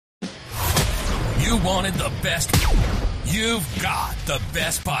You wanted the best. You've got the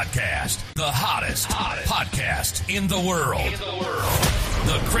best podcast. The hottest podcast in the world.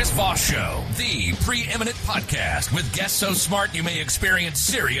 The Chris Voss Show. The preeminent podcast with guests so smart you may experience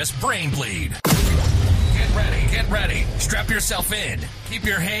serious brain bleed. Get ready. Strap yourself in. Keep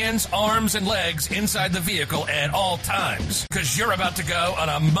your hands, arms, and legs inside the vehicle at all times, because you're about to go on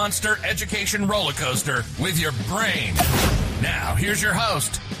a monster education roller coaster with your brain. Now, here's your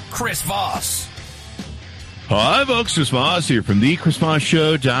host, Chris Voss. Hi, folks. Chris Voss here from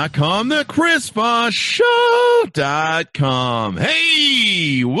thechrisvossshow.com, thechrisvossshow.com.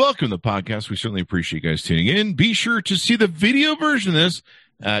 Hey, welcome to the podcast. We certainly appreciate you guys tuning in. Be sure to see the video version of this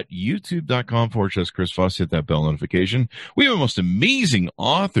at youtube.com/Chris Voss. Hit that bell notification. We have a most amazing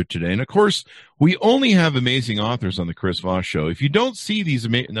author today. And of course, we only have amazing authors on the Chris Voss Show. If you don't see these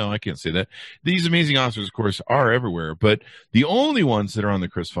no, I can't say that. These amazing authors, of course, are everywhere, but the only ones that are on the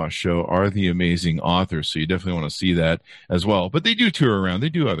Chris Voss Show are the amazing authors. So you definitely want to see that as well. But they do tour around. They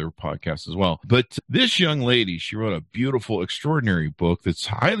do other podcasts as well. But this young lady, she wrote a beautiful, extraordinary book that's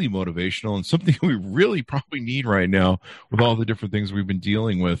highly motivational and something we really probably need right now with all the different things we've been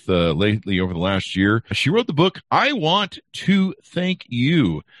dealing with lately over the last year. She wrote the book, I Want to Thank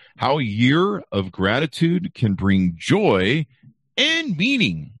You, How a Year of Gratitude Can Bring Joy and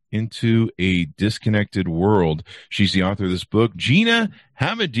Meaning into a Disconnected World. She's the author of this book, Gina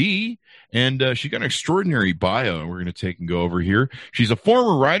Hamadey, and she got an extraordinary bio we're going to take and go over here. She's a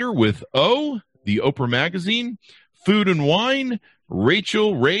former writer with the Oprah Magazine, Food and Wine,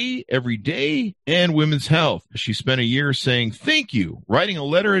 Rachel Ray, Every Day, and Women's Health. She spent a year saying thank you, writing a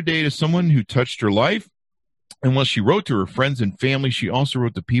letter a day to someone who touched her life. And while she wrote to her friends and family, she also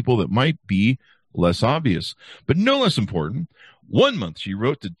wrote to people that might be less obvious. But no less important, 1 month she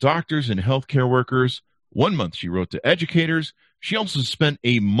wrote to doctors and healthcare workers. 1 month she wrote to educators. She also spent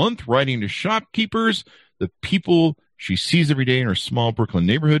a month writing to shopkeepers, the people she sees every day in her small Brooklyn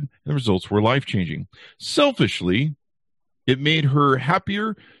neighborhood, and the results were life-changing. Selfishly, it made her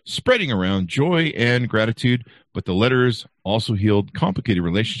happier, spreading around joy and gratitude, but the letters also healed complicated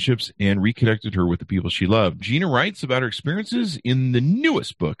relationships and reconnected her with the people she loved. Gina writes about her experiences in the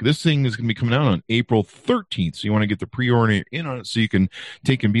newest book. This thing is going to be coming out on April 13th, so you want to get the pre-order in on it so you can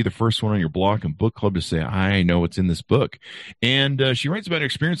take and be the first one on your blog and book club to say, I know what's in this book. And she writes about her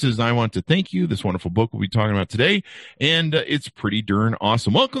experiences, and I want to thank you. This wonderful book we'll be talking about today, and it's pretty darn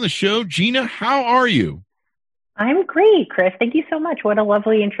awesome. Welcome to the show, Gina. How are you? I'm great, Chris. Thank you so much. What a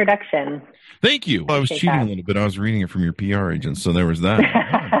lovely introduction. Thank you. Well, I was cheating a little bit. I was reading it from your PR agent, so there was that.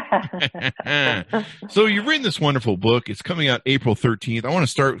 So you've written this wonderful book. It's coming out April 13th. I want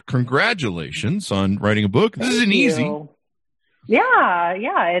to start with congratulations on writing a book. This isn't easy. Yeah,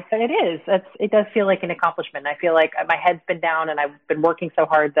 it is. It does feel like an accomplishment. I feel like my head's been down and I've been working so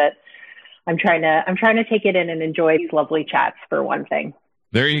hard that I'm trying to take it in and enjoy these lovely chats for one thing.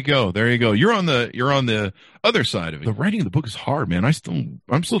 There you go. You're on the other side of it. The writing of the book is hard, man.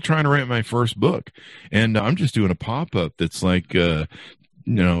 I'm still trying to write my first book, and I'm just doing a pop-up that's like, poems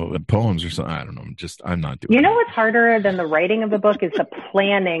or something. I don't know. I'm not doing. You know what's harder than the writing of the book is the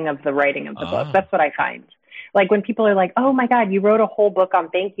planning of the writing of the book. That's what I find. Like when people are like, "Oh my God, you wrote a whole book on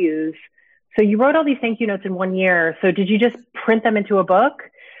thank yous. So you wrote all these thank you notes in 1 year. So did you just print them into a book?"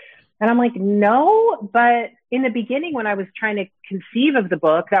 And I'm like, no, but in the beginning, when I was trying to conceive of the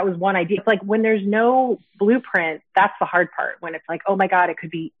book, that was one idea. It's like when there's no blueprint, that's the hard part. When it's like, oh my God, it could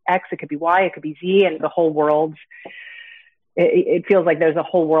be X, it could be Y, it could be Z, and the whole world, it feels like there's a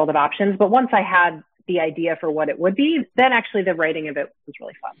whole world of options. But once I had the idea for what it would be, then actually the writing of it was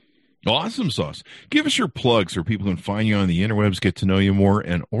really fun. Awesome sauce. Give us your plugs so people can find you on the interwebs, get to know you more,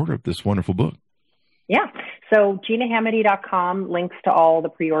 and order this wonderful book. Yeah. So GinaHamadey.com links to all the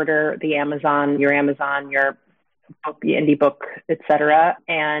pre-order, the Amazon, your indie book, etc.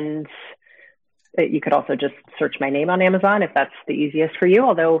 And you could also just search my name on Amazon if that's the easiest for you,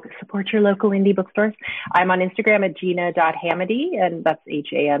 although support your local indie bookstores. I'm on Instagram at gina.hamadey, and that's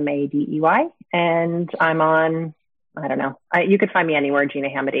Hamadey. And I'm on, I don't know, you could find me anywhere, Gina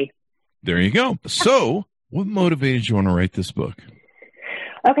Hamadey. There you go. So what motivated you to write this book?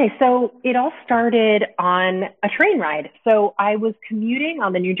 Okay, so it all started on a train ride. So I was commuting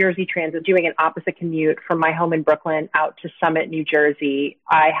on the New Jersey Transit, doing an opposite commute from my home in Brooklyn out to Summit, New Jersey.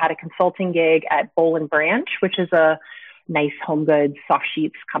 I had a consulting gig at Boll & Branch, which is a nice home goods, soft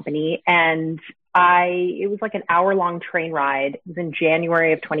sheets company. And it was like an hour-long train ride. It was in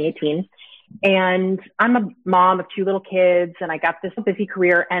January of 2018. And I'm a mom of 2 little kids, and I got this busy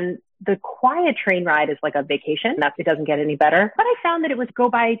career, and the quiet train ride is like a vacation. It doesn't get any better. But I found that it would go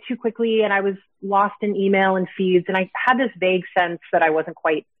by too quickly, and I was lost in email and feeds, and I had this vague sense that I wasn't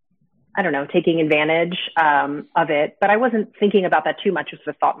quite I don't know, taking advantage of it. But I wasn't thinking about that too much. It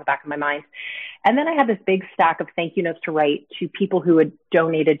was a thought in the back of my mind. And then I had this big stack of thank you notes to write to people who had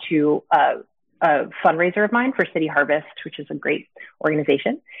donated to a fundraiser of mine for City Harvest, which is a great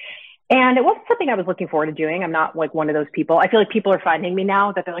organization. And it wasn't something I was looking forward to doing. I'm not like one of those people. I feel like people are finding me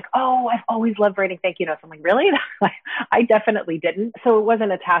now that they're like, oh, I've always loved writing thank you notes. I'm like, really? I definitely didn't. So it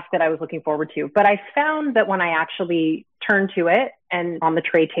wasn't a task that I was looking forward to. But I found that when I actually turned to it and on the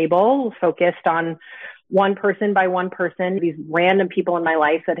tray table, focused on one person by one person, these random people in my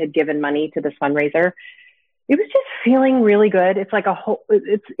life that had given money to this fundraiser, it was just feeling really good. It's like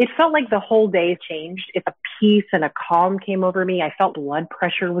it felt like the whole day changed. It's a peace and a calm came over me. I felt blood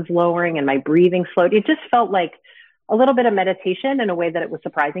pressure was lowering and my breathing slowed. It just felt like a little bit of meditation in a way that it was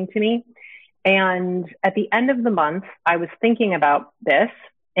surprising to me. And at the end of the month, I was thinking about this,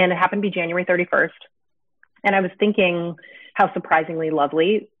 and it happened to be January 31st. And I was thinking how surprisingly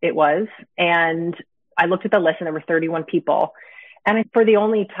lovely it was. And I looked at the list and there were 31 people. And for the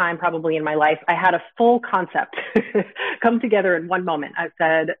only time probably in my life, I had a full concept come together in one moment. I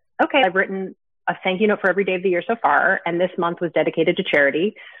said, okay, I've written a thank you note for every day of the year so far, and this month was dedicated to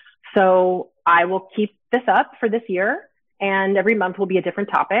charity. So I will keep this up for this year, and every month will be a different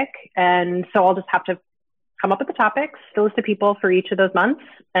topic. And so I'll just have to come up with the topics, those to people for each of those months,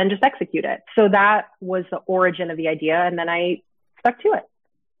 and just execute it. So that was the origin of the idea, and then I stuck to it.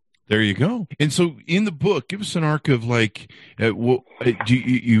 There you go. And so in the book, give us an arc of like,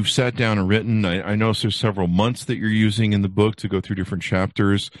 you've sat down and written. I know there's several months that you're using in the book to go through different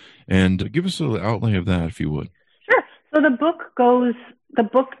chapters, and give us an outlay of that, if you would. Sure. So the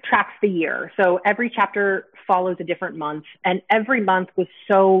book tracks the year. So every chapter follows a different month, and every month was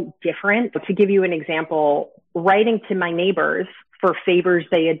so different. To give you an example, writing to my neighbors for favors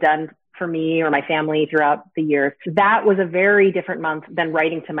they had done for me or my family throughout the years, that was a very different month than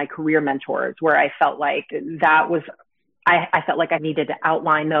writing to my career mentors, where I felt like I felt like I needed to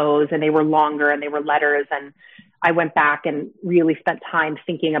outline those, and they were longer and they were letters. And I went back and really spent time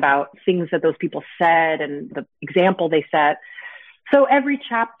thinking about things that those people said and the example they set. So every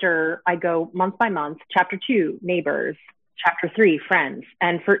chapter I go month by month. Chapter 2, neighbors. Chapter 3, friends.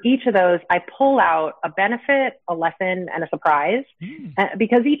 And for each of those, I pull out a benefit, a lesson, and a surprise,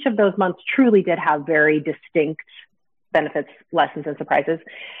 because each of those months truly did have very distinct benefits, lessons, and surprises.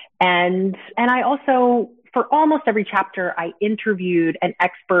 And I also, for almost every chapter, I interviewed an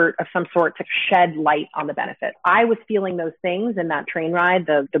expert of some sort to shed light on the benefit. I was feeling those things in that train ride,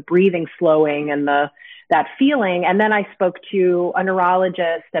 the breathing slowing and that feeling. And then I spoke to a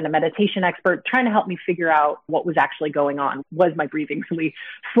neurologist and a meditation expert trying to help me figure out what was actually going on. Was my breathing really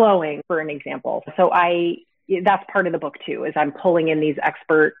slowing, for an example? So that's part of the book too, is I'm pulling in these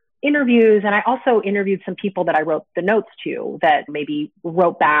expert interviews. And I also interviewed some people that I wrote the notes to that maybe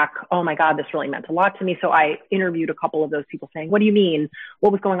wrote back, oh my God, this really meant a lot to me. So I interviewed a couple of those people saying, what do you mean?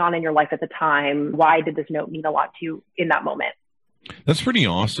 What was going on in your life at the time? Why did this note mean a lot to you in that moment? That's pretty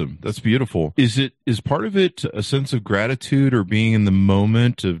awesome. That's beautiful. Is part of it a sense of gratitude or being in the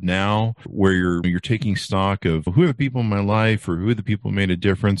moment of now, where you're taking stock of who are the people in my life, or who are the people who made a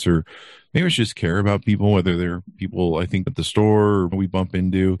difference, or maybe I should just care about people, whether they're people I think at the store or we bump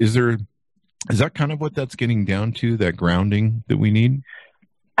into. Is that kind of what that's getting down to, that grounding that we need?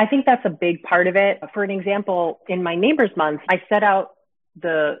 I think that's a big part of it. For an example, in my Neighbors Month, I set out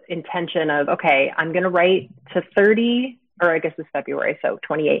the intention of, okay, I'm going to write to 30, or I guess it's February, so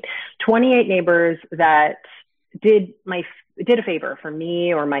 28 neighbors that did a favor for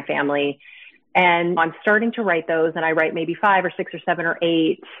me or my family. And I'm starting to write those, and I write maybe 5 or 6 or 7 or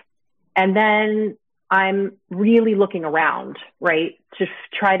 8. And then I'm really looking around, right, to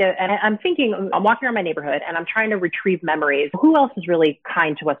try to, and I'm walking around my neighborhood and I'm trying to retrieve memories. Who else is really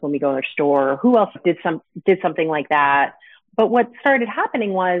kind to us when we go to the store? Who else did something like that? But what started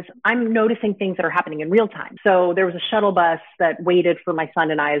happening was I'm noticing things that are happening in real time. So there was a shuttle bus that waited for my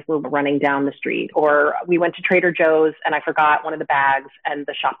son and I as we were running down the street. Or we went to Trader Joe's and I forgot one of the bags, and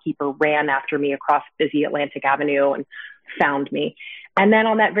the shopkeeper ran after me across busy Atlantic Avenue and found me. And then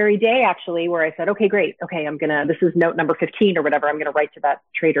on that very day, actually, where I said, okay, great. Okay, this is note number 15 or whatever. I'm going to write to that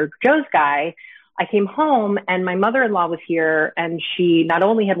Trader Joe's guy. I came home and my mother-in-law was here, and she not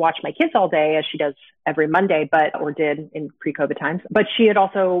only had watched my kids all day, as she does every Monday, or did in pre-COVID times, but she had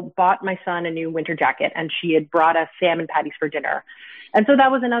also bought my son a new winter jacket, and she had brought us salmon patties for dinner. And so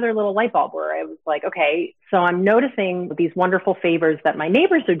that was another little light bulb where I was like, okay, so I'm noticing these wonderful favors that my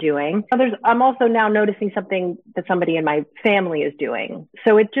neighbors are doing. I'm also now noticing something that somebody in my family is doing.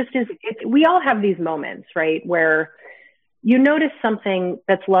 So it just is, we all have these moments, right, where you notice something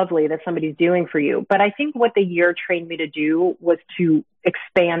that's lovely that somebody's doing for you. But I think what the year trained me to do was to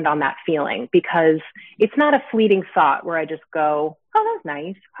expand on that feeling, because it's not a fleeting thought where I just go, oh, that's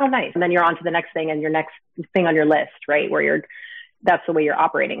nice. How nice. And then you're on to the next thing and your next thing on your list, right? That's the way you're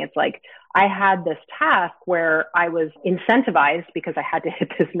operating. It's like, I had this task where I was incentivized because I had to hit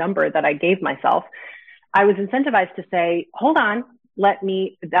this number that I gave myself. I was incentivized to say, hold on, that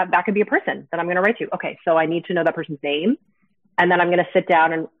could be a person that I'm going to write to. Okay. So I need to know that person's name. And then I'm going to sit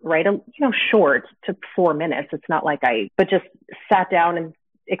down and write short, took 4 minutes. It's not like but just sat down and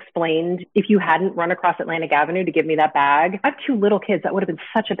explained, if you hadn't run across Atlantic Avenue to give me that bag. I have 2 little kids. That would have been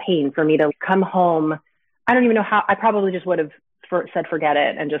such a pain for me to come home. I don't even know how. I probably just would have said, forget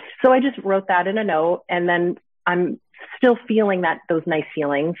it. So I just wrote that in a note, and then I'm still feeling those nice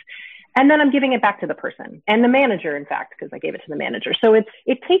feelings. And then I'm giving it back to the person and the manager, in fact, because I gave it to the manager. So it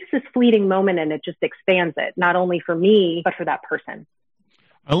takes this fleeting moment and it just expands it, not only for me, but for that person.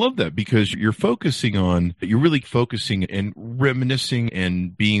 I love that, because you're really focusing and reminiscing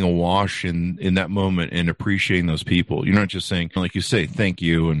and being awash in that moment and appreciating those people. You're not just saying, like you say, thank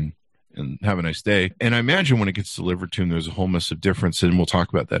you and have a nice day. And I imagine when it gets delivered to them, there's a whole mess of difference, and we'll talk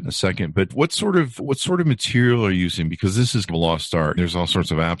about that in a second. But what sort of material are you using? Because this is a lost art. There's all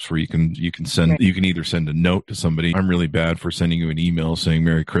sorts of apps where you can send, you can either send a note to somebody. I'm really bad for sending you an email saying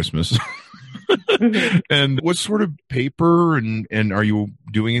Merry Christmas. Mm-hmm. And what sort of paper and are you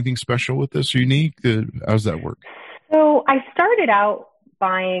doing anything special with this or unique? How does that work? So I started out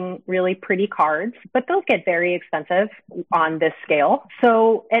buying really pretty cards, but those get very expensive on this scale.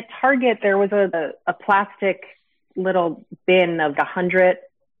 So at Target, there was a plastic little bin of 100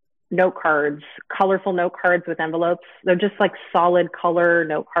 note cards, colorful note cards with envelopes. They're just like solid color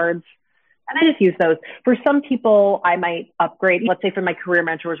note cards. And I just use those. For some people, I might upgrade. Let's say for my career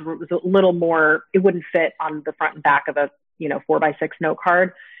mentors, it was a little more, it wouldn't fit on the front and back of a 4x6 note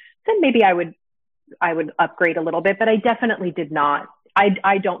card. Then maybe I would upgrade a little bit, but I definitely did not.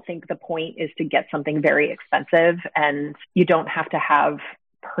 I don't think the point is to get something very expensive, and you don't have to have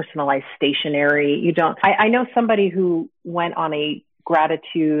personalized stationery. I know somebody who went on a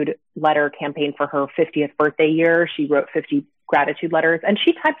gratitude letter campaign for her 50th birthday year. She wrote 50 gratitude letters, and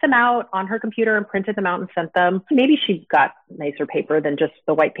she typed them out on her computer and printed them out and sent them. Maybe she got nicer paper than just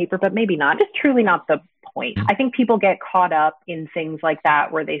the white paper, but maybe not. It's truly not the point. I think people get caught up in things like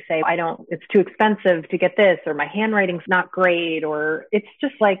that where they say, it's too expensive to get this, or my handwriting's not great, or it's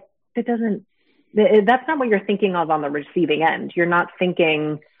just like, that's not what you're thinking of on the receiving end. You're not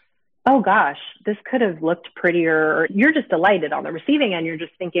thinking, oh gosh, this could have looked prettier, or you're just delighted on the receiving end. You're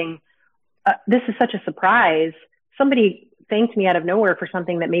just thinking, this is such a surprise. Somebody thanked me out of nowhere for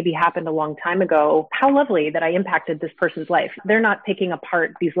something that maybe happened a long time ago. How lovely that I impacted this person's life. They're not picking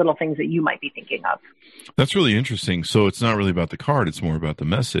apart these little things that you might be thinking of. That's really interesting. So it's not really about the card. It's more about the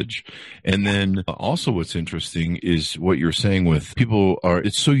message. And then also what's interesting is what you're saying with people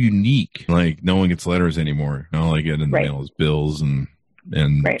it's so unique. Like no one gets letters anymore. All I get in the mail is bills and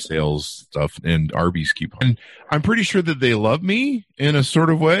sales stuff and Arby's coupon. And I'm pretty sure that they love me in a sort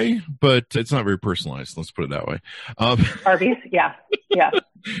of way, but it's not very personalized. Let's put it that way. Arby's, yeah.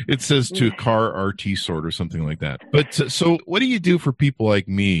 It says to car RT sort or something like that. But so what do you do for people like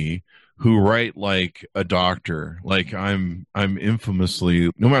me who write like a doctor? Like I'm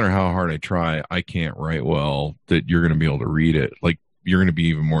infamously, no matter how hard I try, I can't write well that you're going to be able to read it. Like, you're going to be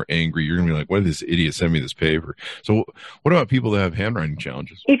even more angry. You're going to be like, why did this idiot send me this paper? So what about people that have handwriting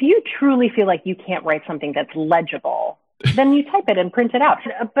challenges? If you truly feel like you can't write something that's legible, then you type it and print it out.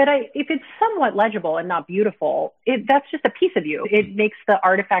 But if it's somewhat legible and not beautiful, that's just a piece of you. It makes the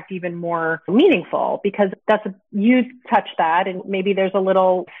artifact even more meaningful, because you touched that and maybe there's a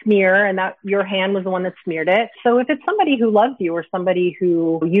little smear and that your hand was the one that smeared it. So if it's somebody who loves you or somebody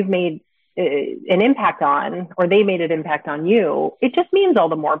who you've made an impact on, or they made an impact on you, it just means all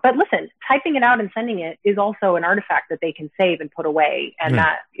the more. But listen, typing it out and sending it is also an artifact that they can save and put away. And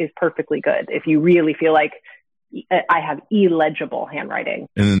that is perfectly good if you really feel like I have illegible handwriting.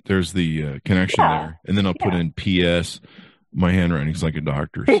 And then there's the connection there. And then I'll put in PS, my handwriting's like a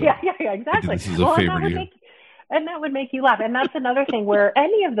doctor. So yeah, exactly. This is a favor to you. And that would make you laugh. And that's another thing where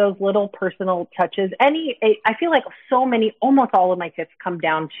any of those little personal touches, I feel like almost all of my tips come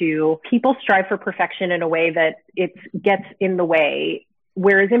down to people strive for perfection in a way that it gets in the way,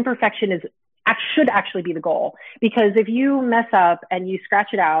 whereas imperfection should actually be the goal. Because if you mess up and you scratch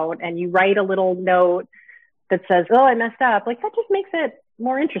it out and you write a little note that says, oh, I messed up, like that just makes it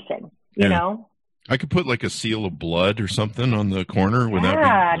more interesting, you know? I could put like a seal of blood or something on the corner without.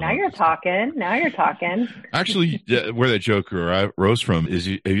 Yeah, now you're talking. Actually, where that joke rose from is,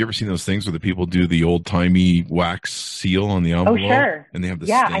 have you ever seen those things where the people do the old timey wax seal on the envelope? Oh, sure. And they have the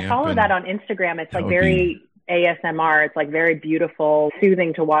stamp. I follow that on Instagram. It's like very ASMR. It's like very beautiful,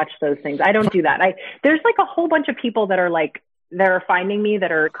 soothing to watch those things. I don't do that. There's like a whole bunch of people that are finding me,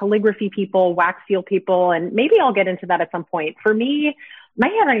 that are calligraphy people, wax seal people, and maybe I'll get into that at some point. For me, my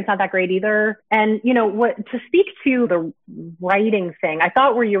handwriting's not that great either. And to speak to the writing thing, I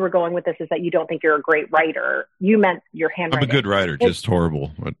thought where you were going with this is that you don't think you're a great writer. You meant your handwriting. I'm a good writer, just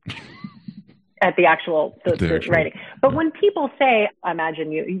horrible. At the actual writing. But when people say, I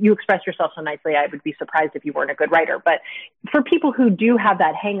imagine you express yourself so nicely, I would be surprised if you weren't a good writer. But for people who do have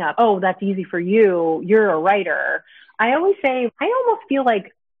that hang up, oh, that's easy for you, you're a writer. I always say, I almost feel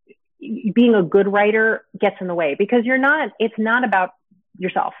like being a good writer gets in the way, because it's not about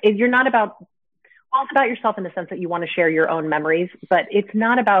yourself. It's about yourself in the sense that you want to share your own memories, but it's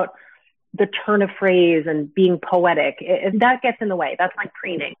not about the turn of phrase and being poetic. That gets in the way. That's like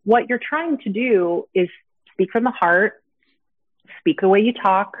preening. What you're trying to do is speak from the heart, speak the way you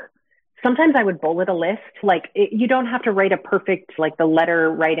talk. Sometimes I would bullet a list. You don't have to write a perfect, like the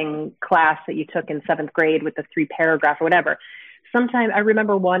letter writing class that you took in 7th grade with the 3-paragraph or whatever. Sometimes I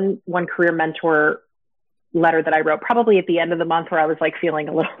remember one career mentor letter that I wrote probably at the end of the month, where I was like feeling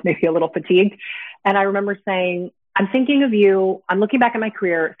maybe a little fatigued. And I remember saying, I'm thinking of you. I'm looking back at my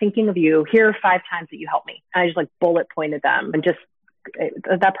career, thinking of you. Here are 5 times that you helped me. And I just like bullet pointed them, and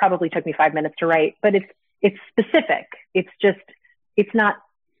that probably took me 5 minutes to write, but it's specific. It's not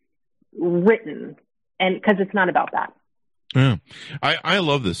written, and because it's not about that. Yeah. I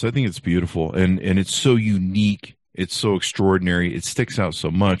love this. I think it's beautiful, and it's so unique. It's so extraordinary. It sticks out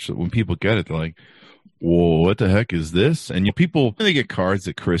so much that when people get it, they're like, whoa, what the heck is this? And people, they get cards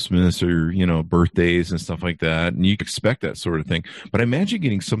at Christmas or, birthdays and stuff like that. And you expect that sort of thing. But I imagine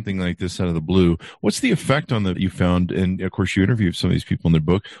getting something like this out of the blue. What's the effect you found? And of course, you interviewed some of these people in their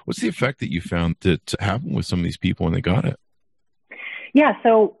book. What's the effect that you found to happen with some of these people when they got it? Yeah.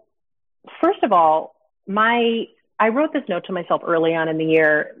 So first of all, I wrote this note to myself early on in the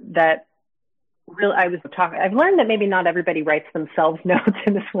year that I've learned that maybe not everybody writes themselves notes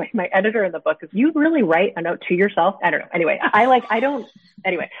in this way. My editor in the book is, you really write a note to yourself? I don't know. Anyway, I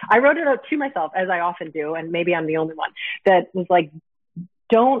wrote a note to myself, as I often do. And maybe I'm the only one that was like,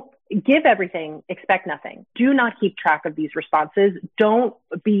 don't give everything, expect nothing. Do not keep track of these responses. Don't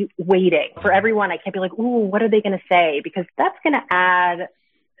be waiting for everyone. I can't be like, ooh, what are they going to say? Because that's going to add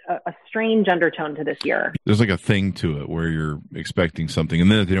a strange undertone to this year. There's like a thing to it where you're expecting something, and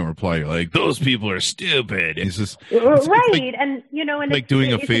then if they don't reply, you're like, those people are stupid. It's just right. And like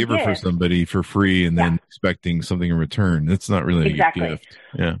doing a favor for somebody for free and then expecting something in return. That's not really a gift.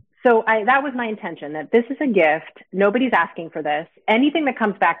 Yeah. So that was my intention, that this is a gift. Nobody's asking for this. Anything that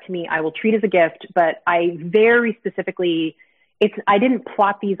comes back to me, I will treat as a gift, but I very specifically, I didn't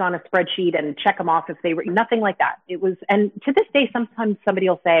plot these on a spreadsheet and check them off if they were, nothing like that. It was, and to this day, sometimes somebody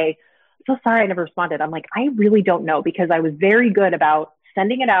will say, so sorry I never responded. I'm like, I really don't know, because I was very good about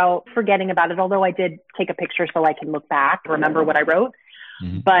sending it out, forgetting about it. Although I did take a picture so I can look back, remember what I wrote,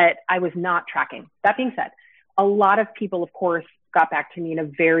 but I was not tracking. That being said, a lot of people, of course, got back to me in a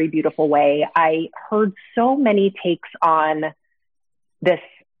very beautiful way. I heard so many takes on this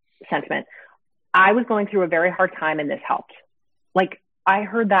sentiment. I was going through a very hard time, and this helped. Like, I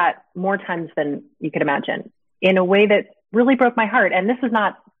heard that more times than you could imagine, in a way that really broke my heart. And this was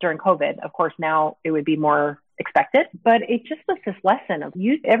not during COVID. Of course, now it would be more expected, but it just was this lesson of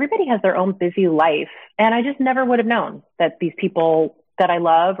everybody has their own busy life. And I just never would have known that these people that I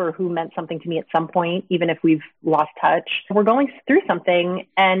love, or who meant something to me at some point, even if we've lost touch, we're going through something,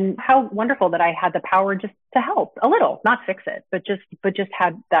 and how wonderful that I had the power just to help a little, not fix it, but just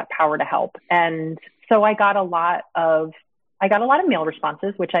had that power to help. And so I got a lot of mail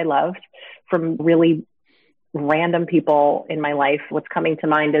responses, which I loved, from really random people in my life. What's coming to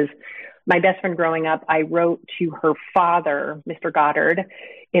mind is my best friend growing up. I wrote to her father, Mr. Goddard,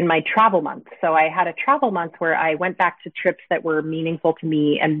 in my travel month. So I had a travel month where I went back to trips that were meaningful to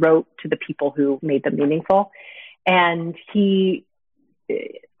me and wrote to the people who made them meaningful. And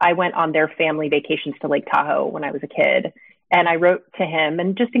I went on their family vacations to Lake Tahoe when I was a kid. And I wrote to him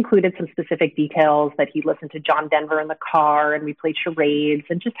and just included some specific details, that he listened to John Denver in the car, and we played charades,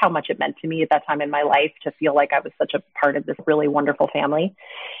 and just how much it meant to me at that time in my life to feel like I was such a part of this really wonderful family.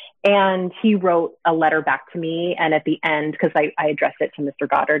 And he wrote a letter back to me. And at the end, because I addressed it to Mr.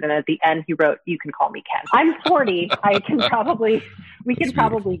 Goddard, and at the end he wrote, "You can call me Ken." I'm 40. We can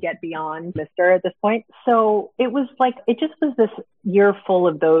probably get beyond Mr. at this point. So it just was this year full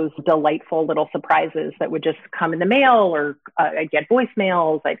of those delightful little surprises that would just come in the mail, or I'd get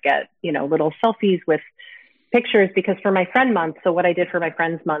voicemails. I'd get, little selfies with pictures, because for my friend month, so what I did for my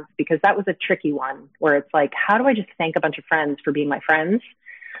friends month, because that was a tricky one, where it's like, how do I just thank a bunch of friends for being my friends?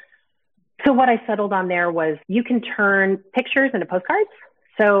 So what I settled on there was you can turn pictures into postcards.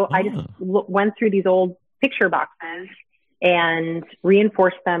 So I just went through these old picture boxes and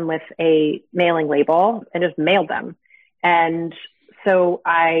reinforced them with a mailing label and just mailed them. And so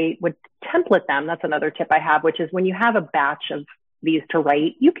I would template them. That's another tip I have, which is when you have a batch of these to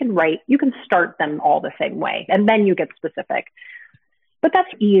write, you can start them all the same way, and then you get specific. But that's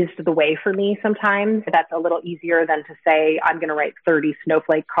eased the way for me sometimes. That's a little easier than to say, I'm going to write 30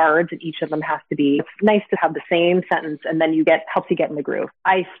 snowflake cards and each of them has to be, it's nice to have the same sentence and then helps you get in the groove.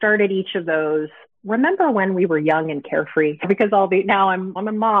 I started each of those. Remember when we were young and carefree? Because now I'm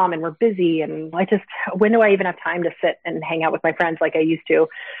a mom and we're busy and when do I even have time to sit and hang out with my friends like I used to?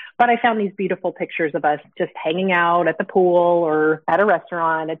 But I found these beautiful pictures of us just hanging out at the pool or at a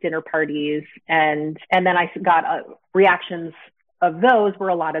restaurant, at dinner parties. And then I got reactions of those were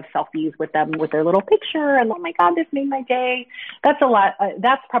a lot of selfies with them with their little picture and, oh my God, this made my day. That's a lot.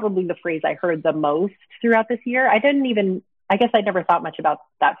 That's probably the phrase I heard the most throughout this year. I guess I never thought much about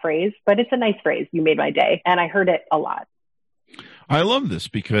that phrase, but it's a nice phrase. You made my day. And I heard it a lot. I love this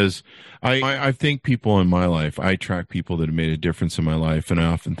because I think people in my life, I track people that have made a difference in my life, and I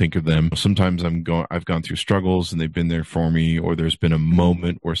often think of them. Sometimes I've gone through struggles and they've been there for me, or there's been a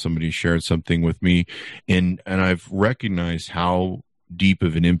moment where somebody shared something with me and I've recognized how deep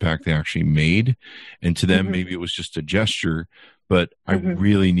of an impact they actually made. And to them, maybe it was just a gesture, but I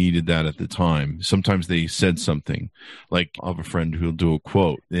really needed that at the time. Sometimes they said something, like I have a friend who'll do a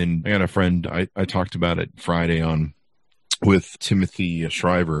quote. And I got a friend, I talked about it Friday with Timothy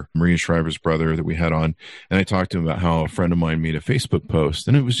Shriver, Maria Shriver's brother that we had on. And I talked to him about how a friend of mine made a Facebook post,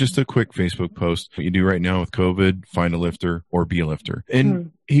 and it was just a quick Facebook post. What you do right now with COVID, find a lifter or be a lifter.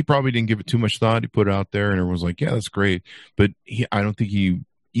 And he probably didn't give it too much thought. He put it out there and everyone's like, yeah, that's great. But I don't think he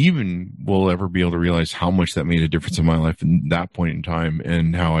even will ever be able to realize how much that made a difference in my life in that point in time,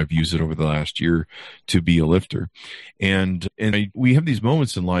 and how I've used it over the last year to be a lifter. And we have these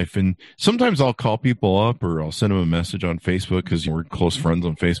moments in life, and sometimes I'll call people up or I'll send them a message on Facebook because we're close friends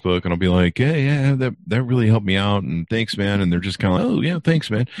on Facebook, and I'll be like, hey, yeah, that really helped me out, and thanks, man. And they're just kind of like, oh yeah, thanks,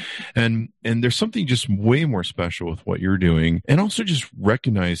 man. And there's something just way more special with what you're doing, and also just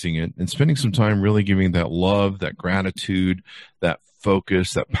recognizing it and spending some time really giving that love, that gratitude, that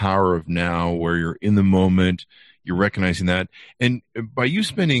focus, that power of now, where you're in the moment, you're recognizing that. And by you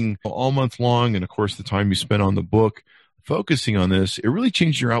spending all month long, and of course the time you spent on the book focusing on this, it really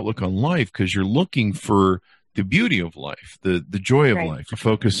changed your outlook on life, because you're looking for the beauty of life, the joy of life. You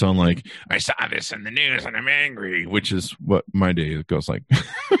focus on, like, I saw this in the news and I'm angry, which is what my day goes like.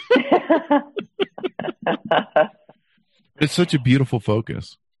 It's such a beautiful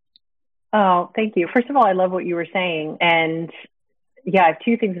focus. Oh, thank you. First of all, I love what you were saying. And yeah, I have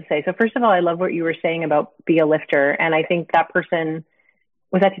two things to say. So first of all, I love what you were saying about be a lifter. And I think that person,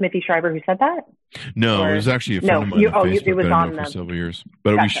 was that Timothy Shriver who said that? No, it was actually a friend of mine on Facebook. It was on for several years.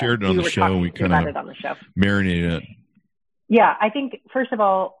 But we shared it on the show, and we kind of marinated it. Yeah, I think, first of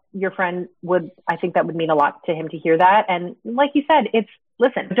all, your friend I think that would mean a lot to him to hear that. And like you said,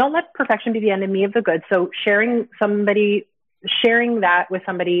 listen, don't let perfection be the enemy of the good. So sharing that with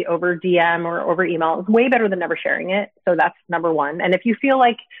somebody over DM or over email is way better than never sharing it. So that's number one. And if you feel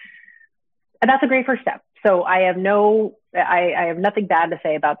like, that's a great first step. So I have nothing bad to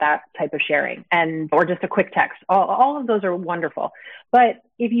say about that type of sharing, or just a quick text. All of those are wonderful. But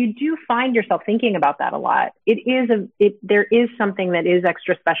if you do find yourself thinking about that a lot, there is something that is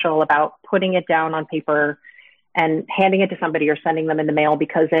extra special about putting it down on paper and handing it to somebody or sending them in the mail,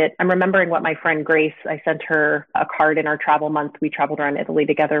 because I'm remembering what my friend Grace, I sent her a card in our travel month. We traveled around Italy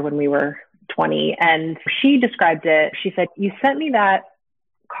together when we were 20, and she described it. She said, you sent me that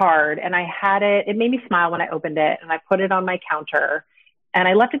card and I had it made me smile when I opened it, and I put it on my counter and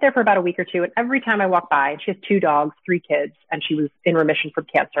I left it there for about a week or two. And every time I walked by, she has 2 dogs, 3 kids, and she was in remission from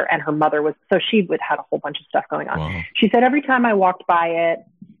cancer, and her mother was, so she had a whole bunch of stuff going on. Wow. She said, every time I walked by it,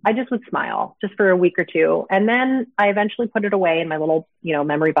 I just would smile just for a week or two. And then I eventually put it away in my little,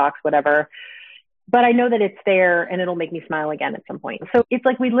 memory box, whatever. But I know that it's there and it'll make me smile again at some point. So it's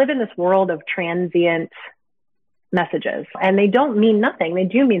like we live in this world of transient messages, and they don't mean nothing. They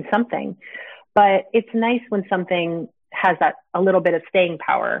do mean something, but it's nice when something has that a little bit of staying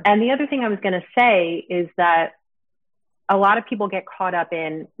power. And the other thing I was going to say is that a lot of people get caught up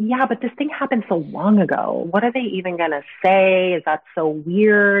in, yeah, but this thing happened so long ago. What are they even going to say? Is that so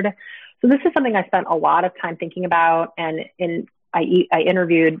weird? So this is something I spent a lot of time thinking about. And I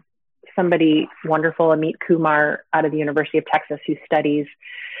interviewed somebody wonderful, Amit Kumar, out of the University of Texas, who studies,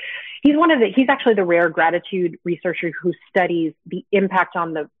 he's actually the rare gratitude researcher who studies the impact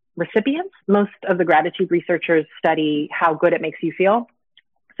on the recipients. Most of the gratitude researchers study how good it makes you feel.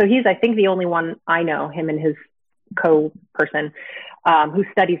 So he's, I think, the only one I know, him and his co-person, who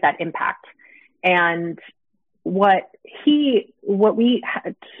studies that impact. And what we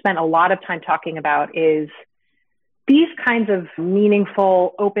spent a lot of time talking about is these kinds of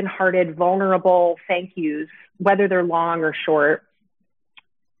meaningful, open-hearted, vulnerable thank yous, whether they're long or short,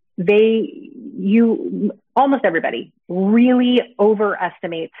 almost everybody really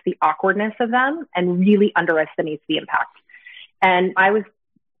overestimates the awkwardness of them and really underestimates the impact. And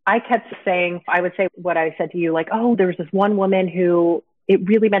I kept saying, I would say what I said to you, like, oh, there was this one woman who it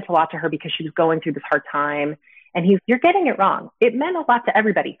really meant a lot to her because she was going through this hard time. And you're getting it wrong. It meant a lot to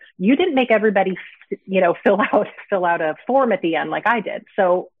everybody. You didn't make everybody, fill out a form at the end like I did.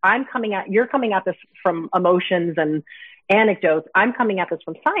 So you're coming at this from emotions and anecdotes. I'm coming at this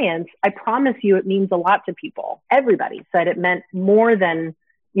from science. I promise you it means a lot to people. Everybody said it meant more than,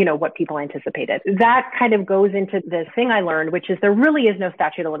 what people anticipated. That kind of goes into this thing I learned, which is there really is no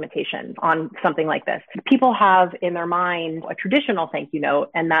statute of limitations on something like this. People have in their mind a traditional thank you note,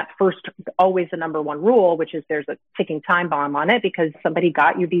 and that's always the number one rule, which is there's a ticking time bomb on it because somebody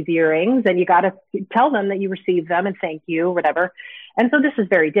got you these earrings and you got to tell them that you received them and thank you, whatever. And so this is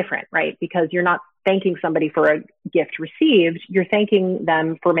very different, right? Because you're not thanking somebody for a gift received, you're thanking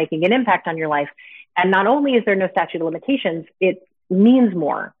them for making an impact on your life. And not only is there no statute of limitations, it means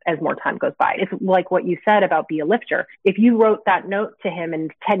more as more time goes by. It's like what you said about be a lifter. If you wrote that note to him in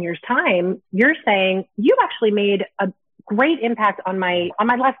 10 years' time, you're saying you actually made a great impact on my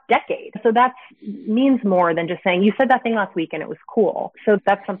last decade. So that means more than just saying you said that thing last week and it was cool. So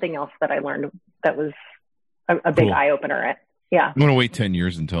that's something else that I learned that was a big eye opener. Yeah. I'm going to wait 10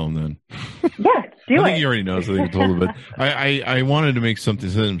 years and tell him then. Yeah, do it. I think he already knows. I think I told him, but I wanted to make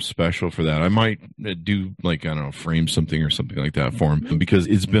something special for that. I might do frame something or something like that for him because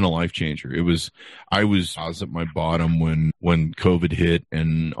it's been a life changer. I was at my bottom when COVID hit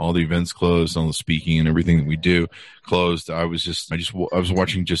and all the events closed, all the speaking and everything that we do closed. I was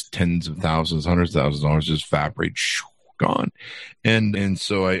watching just tens of thousands, hundreds of thousands of dollars just evaporate. Gone. And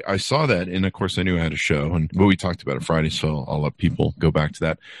so I saw that. And of course I knew I had a show but we talked about it Friday. So I'll let people go back to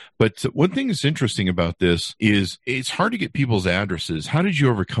that. But one thing that's interesting about this is it's hard to get people's addresses. How did you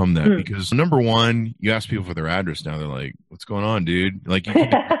overcome that? Because number one, you ask people for their address now. They're like, what's going on, dude? Like you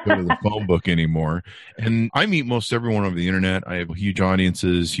can't go to the phone book anymore. And I meet most everyone over the internet. I have huge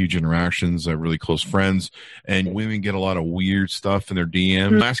audiences, huge interactions. I have really close friends, and women get a lot of weird stuff in their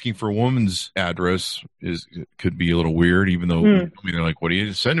DM. Asking for a woman's address could be a little weird. Even though they're like, what are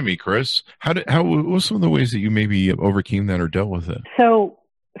you sending me, Chris? What were some of the ways that you maybe overcame that or dealt with it? So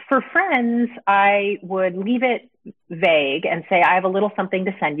for friends, I would leave it vague and say, I have a little something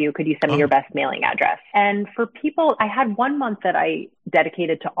to send you. Could you send me your best mailing address? And for people, I had 1 month that I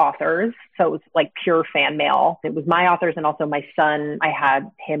dedicated to authors. So it was like pure fan mail. It was my authors and also my son. I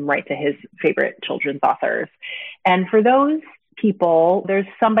had him write to his favorite children's authors. And for those people, there's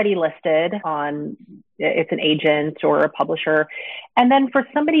somebody listed on, it's an agent or a publisher. And then for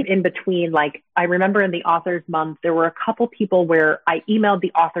somebody in between, like I remember in the author's month, there were a couple people where I emailed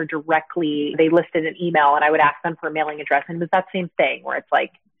the author directly. They listed an email and I would ask them for a mailing address. And it was that same thing where it's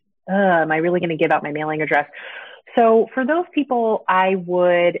like, am I really going to give out my mailing address? So for those people, I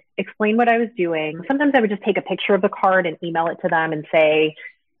would explain what I was doing. Sometimes I would just take a picture of the card and email it to them and say,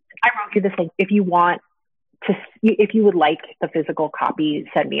 I wrote you this thing. If you would like the physical copy,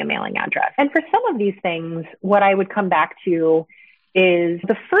 send me a mailing address. And for some of these things, what I would come back to is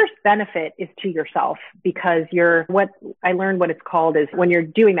the first benefit is to yourself, because what I learned what it's called is when you're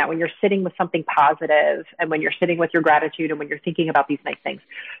doing that, when you're sitting with something positive and when you're sitting with your gratitude and when you're thinking about these nice things,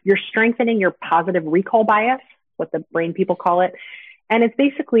 you're strengthening your positive recall bias, what the brain people call it. And it's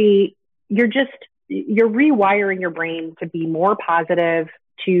basically, you're rewiring your brain to be more positive,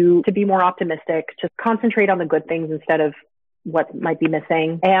 to be more optimistic, to concentrate on the good things instead of what might be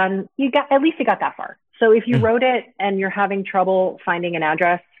missing. And at least you got that far. So if you wrote it and you're having trouble finding an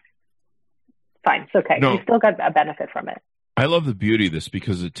address, fine. It's okay. No, you still got a benefit from it. I love the beauty of this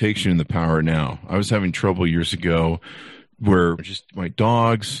because it takes you in the power now. I was having trouble years ago where just my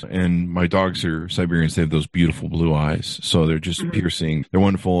dogs are Siberians. They have those beautiful blue eyes. So they're just piercing. They're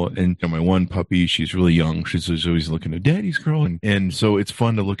wonderful. And my one puppy, she's really young. She's always looking at daddy's girl. And so it's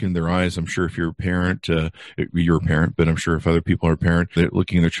fun to look in their eyes. I'm sure if you're a parent, you're a parent, but I'm sure if other people are a parent, they're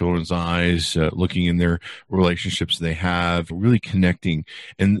looking in their children's eyes, looking in their relationships they have, really connecting.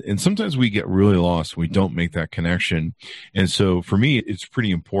 And sometimes we get really lost. We don't make that connection. And so for me, it's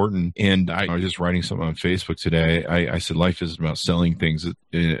pretty important. And I was just writing something on Facebook today. I said, life isn't about selling things,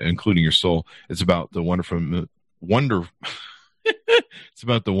 including your soul. It's about the It's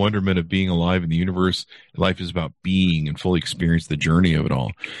about the wonderment of being alive in the universe. Life is about being and fully experience the journey of it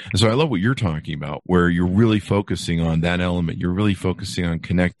all. And so I love what you're talking about, where you're really focusing on that element. You're really focusing on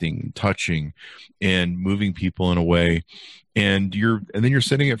connecting, touching, and moving people in a way. And then you're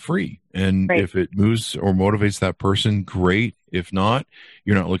setting it free. And right. If it moves or motivates that person, great. If not,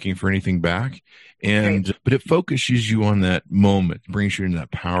 you're not looking for anything back. But it focuses you on that moment, brings you into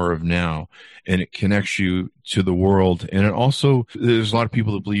that power of now, and it connects you to the world. And it also, there's a lot of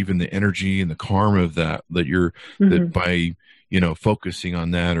people that believe in the energy and the karma of that you're, that by, focusing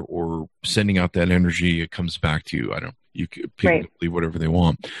on that or sending out that energy, it comes back to you. People can believe whatever they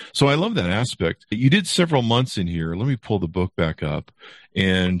want. So I love that aspect. You did several months in here. Let me pull the book back up.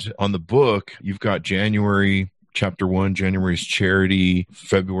 And on the book, you've got January, Chapter 1, January's charity,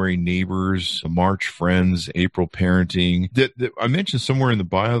 February neighbors, March friends, April parenting. That I mentioned somewhere in the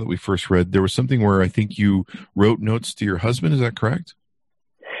bio that we first read, there was something where I think you wrote notes to your husband. Is that correct?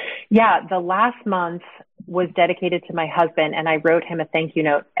 Yeah, the last month was dedicated to my husband, and I wrote him a thank you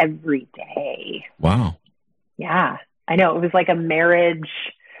note every day. Wow. Yeah, I know. It was like a marriage,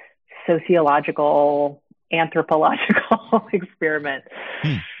 sociological, anthropological experiment.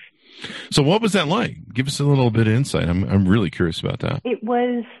 So what was that like? Give us a little bit of insight. I'm really curious about that. It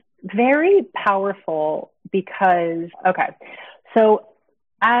was very powerful because, so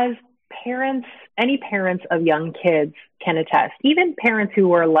as parents, any parents of young kids can attest, even parents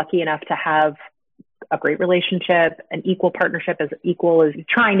who are lucky enough to have a great relationship, an equal partnership, as equal as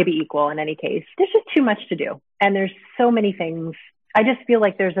trying to be equal in any case, there's just too much to do. And there's so many things. I just feel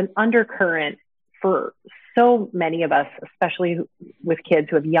like there's an undercurrent for so many of us, especially with kids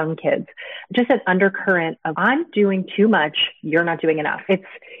who have young kids, just an undercurrent of I'm doing too much, you're not doing enough.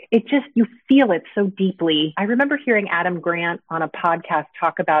 It just, you feel it so deeply. I remember hearing Adam Grant on a podcast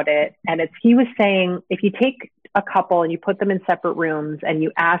talk about it. And he was saying, if you take a couple and you put them in separate rooms and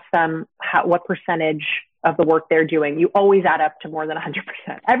you ask them what percentage of the work they're doing, you always add up to more than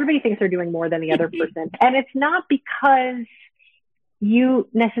 100%. Everybody thinks they're doing more than the other person. And it's not because you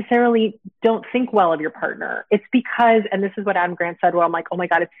necessarily don't think well of your partner. It's because, and this is what Adam Grant said, well, I'm like, oh my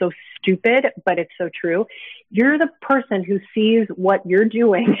God, it's so stupid, but it's so true. You're the person who sees what you're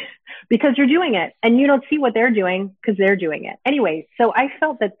doing because you're doing it, and you don't see what they're doing because they're doing it. Anyway, so I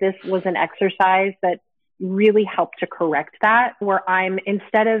felt that this was an exercise that really helped to correct that, where I'm,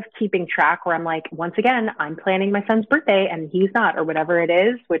 instead of keeping track, where I'm like, once again, I'm planning my son's birthday and he's not, or whatever it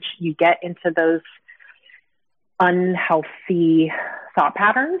is, which you get into those unhealthy thought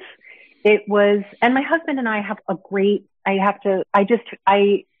patterns. It was, and my husband and I have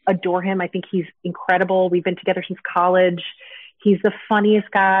I adore him. I think he's incredible. We've been together since college. He's the funniest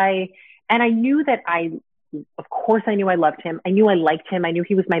guy. And I knew that of course I knew I loved him. I knew I liked him. I knew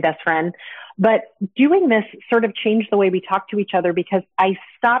he was my best friend. But doing this sort of changed the way we talk to each other, because I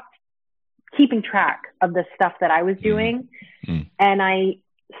stopped keeping track of the stuff that I was doing. And I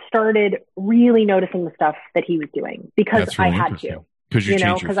started really noticing the stuff that he was doing because I had to. Because you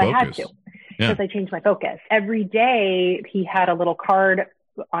changed your focus. I had to. Because I changed my focus. Every day he had a little card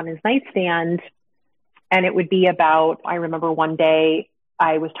on his nightstand, and it would be about, I remember one day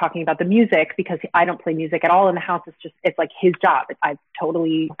I was talking about the music, because I don't play music at all in the house. It's like his job.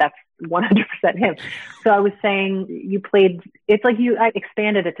 That's 100% him. So I was saying, I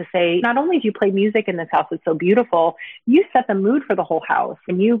expanded it to say, not only do you play music in this house, it's so beautiful, you set the mood for the whole house,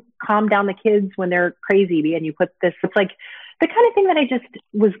 and you calm down the kids when they're crazy, and you put this, it's like the kind of thing that I just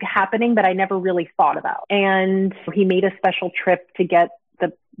was happening, but I never really thought about. And he made a special trip to get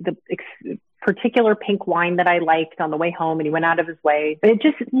the particular pink wine that I liked on the way home, and he went out of his way. But it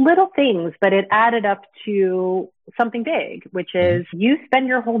just little things, but it added up to something big, which is you spend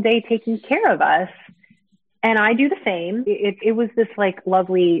your whole day taking care of us, and I do the same. It was this like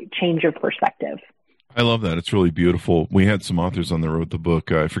lovely change of perspective. I love that. It's really beautiful. We had some authors on that wrote the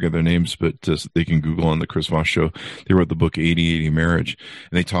book. I forget their names, but they can Google on the Chris Voss Show. They wrote the book 80-80 Marriage,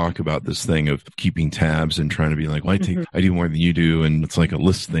 and they talk about this thing of keeping tabs and trying to be like, well, I do more than you do, and it's like a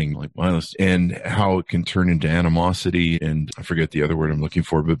list thing, like my list, and how it can turn into animosity. And I forget the other word I'm looking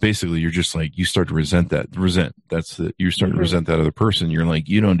for, but basically, you're just like, you start to resent that. You start to resent that other person. You're like,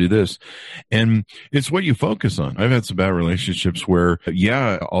 you don't do this, and it's what you focus on. I've had some bad relationships where,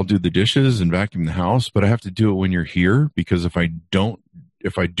 I'll do the dishes and vacuum the house, but I have to do it when you're here, because if I do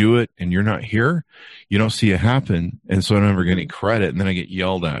it and you're not here, you don't see it happen. And so I don't ever get any credit. And then I get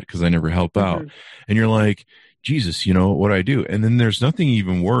yelled at because I never help out. And you're like, Jesus, you know what I do? And then there's nothing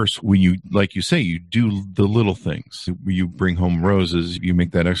even worse when you, like you say, you do the little things. You bring home roses, you make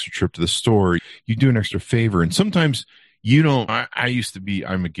that extra trip to the store, you do an extra favor. And sometimes I used to be,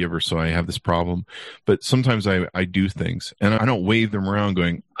 I'm a giver, so I have this problem, but sometimes I do things and I don't wave them around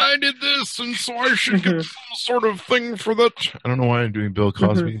going, I did this, and so I should get some sort of thing for that. I don't know why I'm doing Bill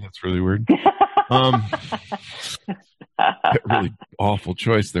Cosby. That's really weird. Really awful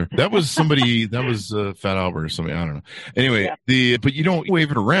choice there. That was Fat Albert or somebody. I don't know. Anyway, but you don't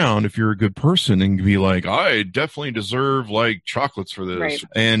wave it around if you're a good person and be like, I definitely deserve like chocolates for this. Right.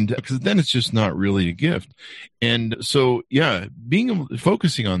 And because then it's just not really a gift. And so,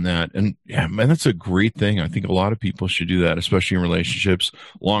 focusing on that, and man, that's a great thing. I think a lot of people should do that, especially in relationships,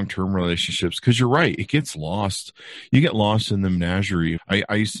 long-term relationships, because you're right. It gets lost. You get lost in the menagerie.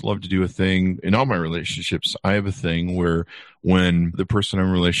 I used to love to do a thing in all my relationships. I have a thing where when the person I'm in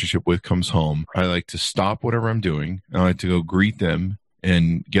a relationship with comes home, I like to stop whatever I'm doing. I like to go greet them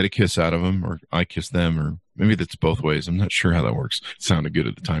and get a kiss out of them, or I kiss them, or maybe that's both ways. I'm not sure how that works. It sounded good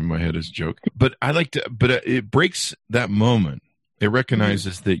at the time in my head as a joke. But it breaks that moment. It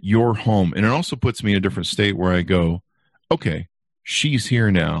recognizes that you're home. And it also puts me in a different state where I go, okay, she's here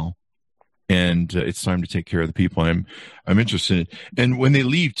now. And it's time to take care of the people I'm interested in. And when they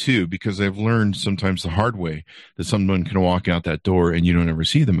leave too, because I've learned sometimes the hard way that someone can walk out that door and you don't ever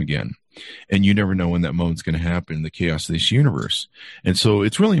see them again. And you never know when that moment's going to happen in the chaos of this universe. And so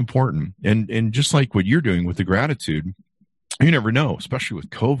it's really important. And just like what you're doing with the gratitude, you never know, especially with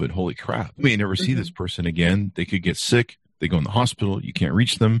COVID. Holy crap. We may never see this person again. They could get sick. They go in the hospital. You can't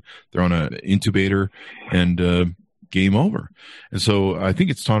reach them. They're on an intubator and, game over. And so I think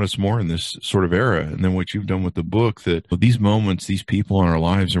it's taught us more in this sort of era. And then what you've done with the book, that these moments, these people in our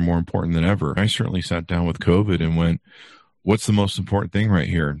lives are more important than ever. I certainly sat down with COVID and went, what's the most important thing right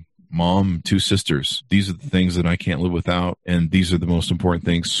here? Mom, 2 sisters. These are the things that I can't live without. And these are the most important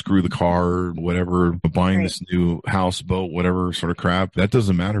things. Screw the car, whatever, buying this new house, boat, whatever sort of crap. That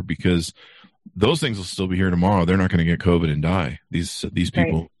doesn't matter because those things will still be here tomorrow. They're not going to get COVID and die. These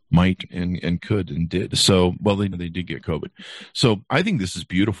people might and could and did. So, well, they did get COVID. So I think this is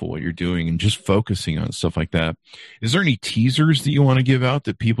beautiful what you're doing and just focusing on stuff like that. Is there any teasers that you want to give out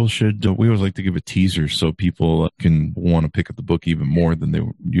that people should, we always like to give a teaser so people can want to pick up the book even more than they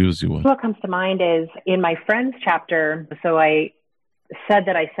usually would. What comes to mind is in my friends chapter. So I said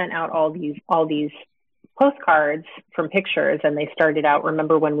that I sent out all these postcards from pictures, and they started out,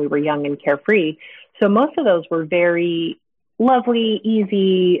 remember when we were young and carefree. So most of those were very lovely,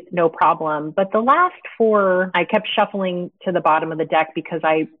 easy, no problem. But the last 4, I kept shuffling to the bottom of the deck because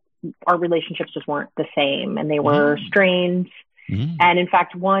our relationships just weren't the same, and they were strained. And in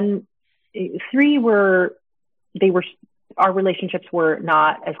fact, 3 our relationships were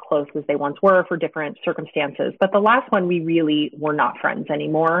not as close as they once were for different circumstances. But the last one, we really were not friends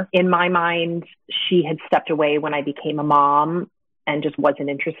anymore. In my mind, she had stepped away when I became a mom and just wasn't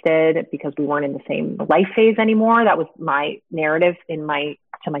interested because we weren't in the same life phase anymore. That was my narrative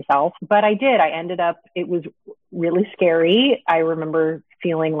to myself. But I ended up, it was really scary. I remember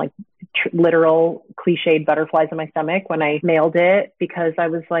feeling like literal cliched butterflies in my stomach when I mailed it, because I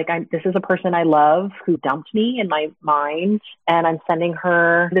was like, this is a person I love who dumped me in my mind, and I'm sending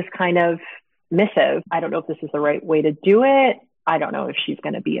her this kind of missive. I don't know if this is the right way to do it. I don't know if she's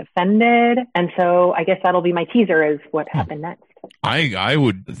going to be offended. And so I guess that'll be my teaser, is what happened next. I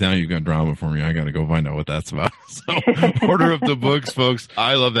would, now you've got drama for me. I got to go find out what that's about. So order up the books, folks.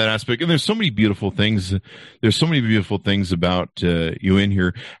 I love that aspect. And there's so many beautiful things. There's so many beautiful things about you in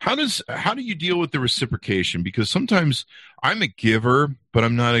here. How do you deal with the reciprocation? Because sometimes I'm a giver, but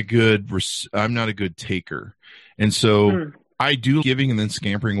I'm not a good taker. And so I do giving and then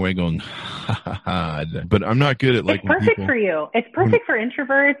scampering away going, ha, ha, ha. But I'm not good at like. It's perfect for you. It's perfect for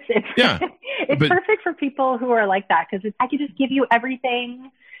introverts. It's perfect for people who are like that, because I could just give you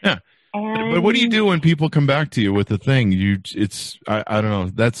everything. Yeah. But what do you do when people come back to you with a thing? I don't know.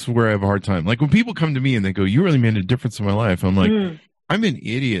 That's where I have a hard time. Like when people come to me and they go, "You really made a difference in my life." I'm like, I'm an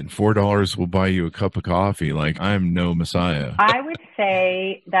idiot. $4 will buy you a cup of coffee. Like, I'm no messiah. I would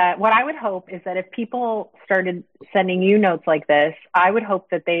say that what I would hope is that if people started sending you notes like this, I would hope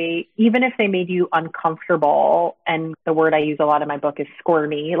that even if they made you uncomfortable, and the word I use a lot in my book is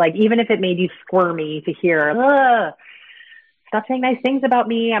squirmy, like even if it made you squirmy to hear, stop saying nice things about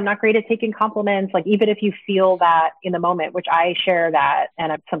me, I'm not great at taking compliments. Like, even if you feel that in the moment, which I share that,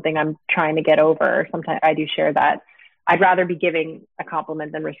 and it's something I'm trying to get over. Sometimes I do share that. I'd rather be giving a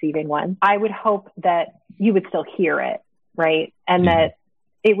compliment than receiving one. I would hope that you would still hear it, right? And that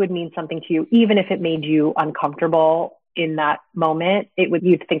it would mean something to you, even if it made you uncomfortable in that moment.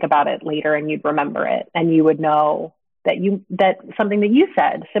 You'd think about it later and you'd remember it, and you would know that something that you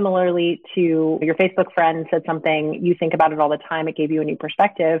said, similarly to your Facebook friend said something, you think about it all the time. It gave you a new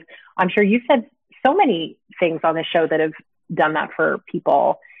perspective. I'm sure you said so many things on the show that have done that for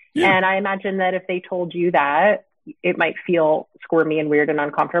people. Yeah. And I imagine that if they told you that, it might feel squirmy and weird and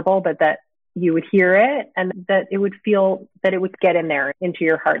uncomfortable, but that you would hear it and that it would feel that it would get in there into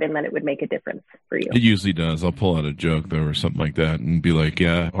your heart and then it would make a difference for you. It usually does. I'll pull out a joke though or something like that and be like,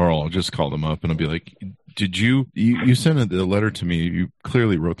 yeah, or I'll just call them up and I'll be like, did you sent a letter to me? You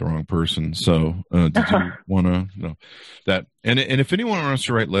clearly wrote the wrong person. So did you want to know that? And if anyone wants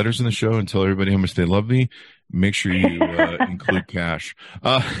to write letters in the show and tell everybody how much they love me, make sure you include cash.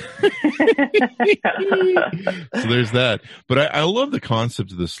 So there's that. But I love the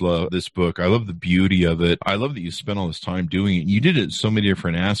concept of this book. I love the beauty of it. I love that you spent all this time doing it. You did it in so many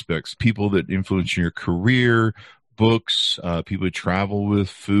different aspects. People that influence your career, books, people who travel with,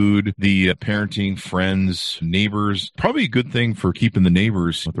 food, the parenting, friends, neighbors. Probably a good thing for keeping the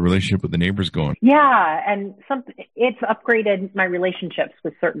relationship with the neighbors going. Yeah, and it's upgraded my relationships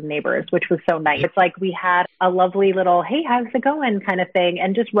with certain neighbors, which was so nice. It's like we had a lovely little, hey, how's it going kind of thing,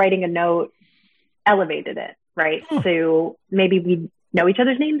 and just writing a note elevated it, right? So maybe we know each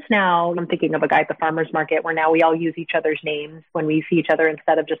other's names now. I'm thinking of a guy at the farmer's market where now we all use each other's names when we see each other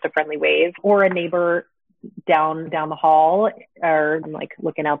instead of just a friendly wave, or a neighbor down the hall, or I'm like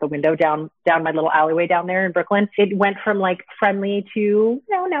looking out the window down my little alleyway down there in Brooklyn. It went from like friendly to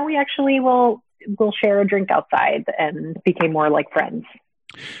now we actually will share a drink outside and became more like friends.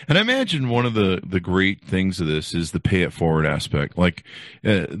 And I imagine one of the great things of this is the pay it forward aspect. Like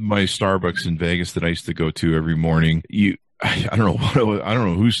my Starbucks in Vegas that I used to go to every morning, I don't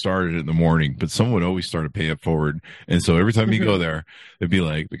know who started it in the morning, but someone would always start a pay it forward. And so every time you go there, it'd be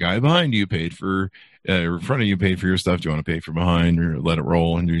like, the guy behind you paid for, in front of you paid for your stuff. Do you want to pay for behind, or let it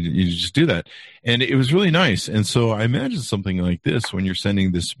roll? And you just do that. And it was really nice. And so I imagine something like this, when you're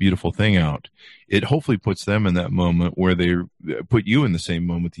sending this beautiful thing out, it hopefully puts them in that moment where they put you in the same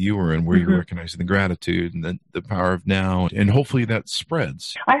moment that you were in, where you're recognizing the gratitude and the power of now. And hopefully that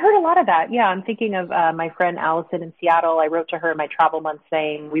spreads. I heard a lot of that. Yeah. I'm thinking of my friend Allison in Seattle. I wrote to her in my travel month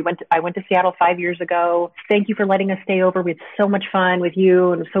saying, I went to Seattle 5 years ago. Thank you for letting us stay over. We had so much fun with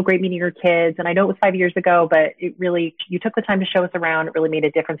you, and it was so great meeting your kids. And I know it was 5 years ago, but you took the time to show us around. It really made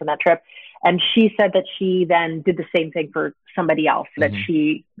a difference on that trip. And she said that she then did the same thing for somebody else, that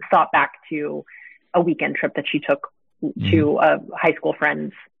she thought back to a weekend trip that she took to a high school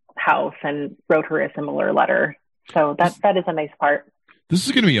friend's house and wrote her a similar letter. So that is a nice part. This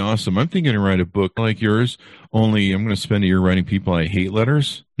is going to be awesome. I'm thinking to write a book like yours, only I'm going to spend a year writing people I hate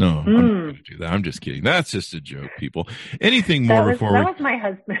letters. No, I'm not going to do that. I'm just kidding. That's just a joke, people. Anything more before that was my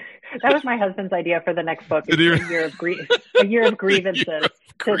husband. That was my husband's idea for the next book. It's a year of grievances.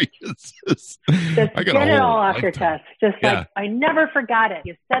 Just get it all off your chest. Like, I never forgot it.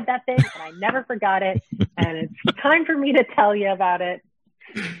 You said that thing, and I never forgot it. And it's time for me to tell you about it.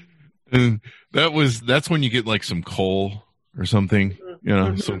 And that's when you get like some coal or something,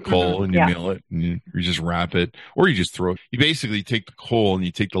 some coal, and you mail it, and you just wrap it, or you just throw it. You basically take the coal and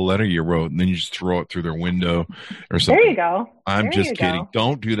you take the letter you wrote, and then you just throw it through their window or something. There you go. I'm just kidding.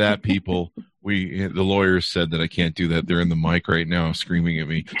 Don't do that, people. The lawyers said that I can't do that. They're in the mic right now screaming at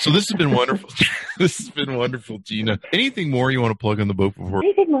me. So this has been wonderful. This has been wonderful, Gina. Anything more you want to plug on the book before?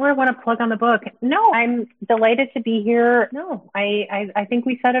 Anything more I want to plug on the book? No, I'm delighted to be here. No, I think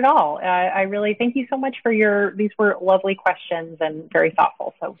we said it all. I really thank you so much for these were lovely questions and very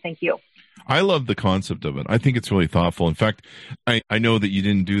thoughtful. So thank you. I love the concept of it. I think it's really thoughtful. In fact, I know that you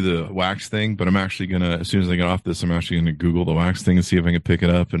didn't do the wax thing, but I'm actually going to, as soon as I get off this, I'm actually going to Google the wax thing and see if I can pick it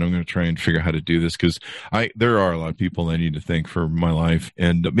up. And I'm going to try and figure out how to do this, because there are a lot of people I need to thank for my life.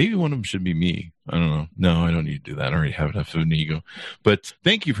 And maybe one of them should be me. I don't know. No, I don't need to do that. I already have enough of an ego. But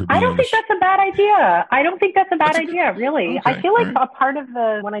thank you for being I don't think that's a bad idea. I don't think that's a bad idea, really. Okay. I feel like a part of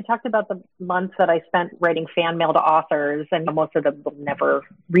when I talked about the months that I spent writing fan mail to authors, and most of them will never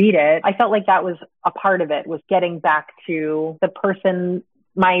read it, I felt like that was a part of it, was getting back to the person.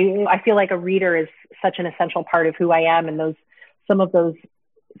 I feel like a reader is such an essential part of who I am, and some of those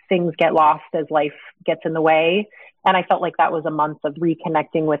things get lost as life gets in the way. And I felt like that was a month of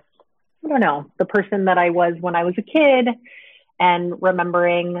reconnecting with, I don't know, the person that I was when I was a kid, and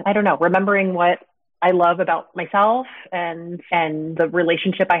remembering what I love about myself and the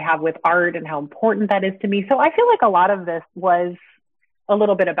relationship I have with art and how important that is to me. So I feel like a lot of this was a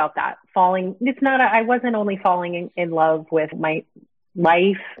little bit about that. I wasn't only falling in love with my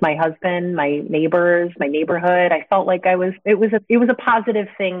life, my husband, my neighbors, my neighborhood. I felt like it was a positive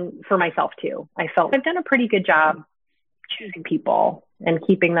thing for myself too. I felt I've done a pretty good job choosing people and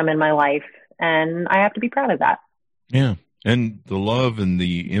keeping them in my life, and I have to be proud of that. Yeah. And the love and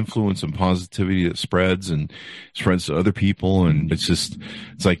the influence and positivity that spreads to other people. And it's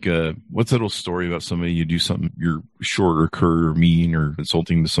like, what's that old story about somebody, you do something, you're short or curt or mean or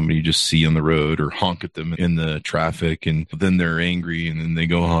insulting to somebody you just see on the road, or honk at them in the traffic, and then they're angry and then they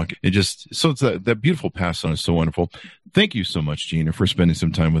go honk. It's that beautiful pass on is so wonderful. Thank you so much, Gina, for spending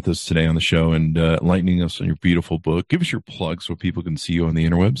some time with us today on the show and enlightening us on your beautiful book. Give us your plug so people can see you on the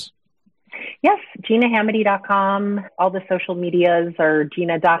interwebs. Yes, GinaHamadey.com. All the social medias are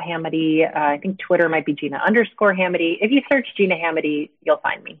Gina.Hamadey. I think Twitter might be Gina_Hamadey. If you search Gina Hamadey, you'll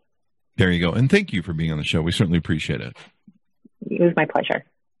find me. There you go. And thank you for being on the show. We certainly appreciate it. It was my pleasure.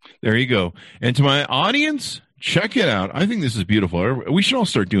 There you go. And to my audience, check it out. I think this is beautiful. We should all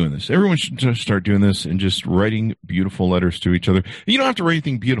start doing this. Everyone should just start doing this and just writing beautiful letters to each other. You don't have to write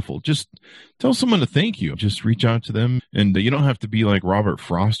anything beautiful. Just tell someone to thank you. Just reach out to them. And you don't have to be like Robert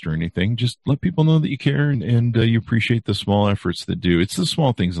Frost or anything. Just let people know that you care and you appreciate the small efforts that do. It's the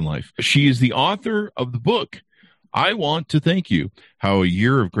small things in life. She is the author of the book, I Want to Thank You, How a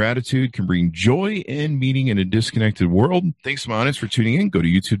Year of Gratitude Can Bring Joy and Meaning in a Disconnected World. Thanks to my audience for tuning in. Go to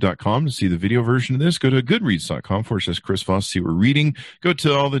youtube.com to see the video version of this. Go to goodreads.com/Chris Voss, see what we're reading. Go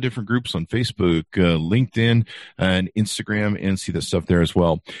to all the different groups on Facebook, LinkedIn, and Instagram, and see the stuff there as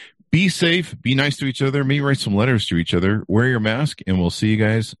well. Be safe. Be nice to each other. Maybe write some letters to each other. Wear your mask, and we'll see you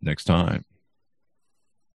guys next time.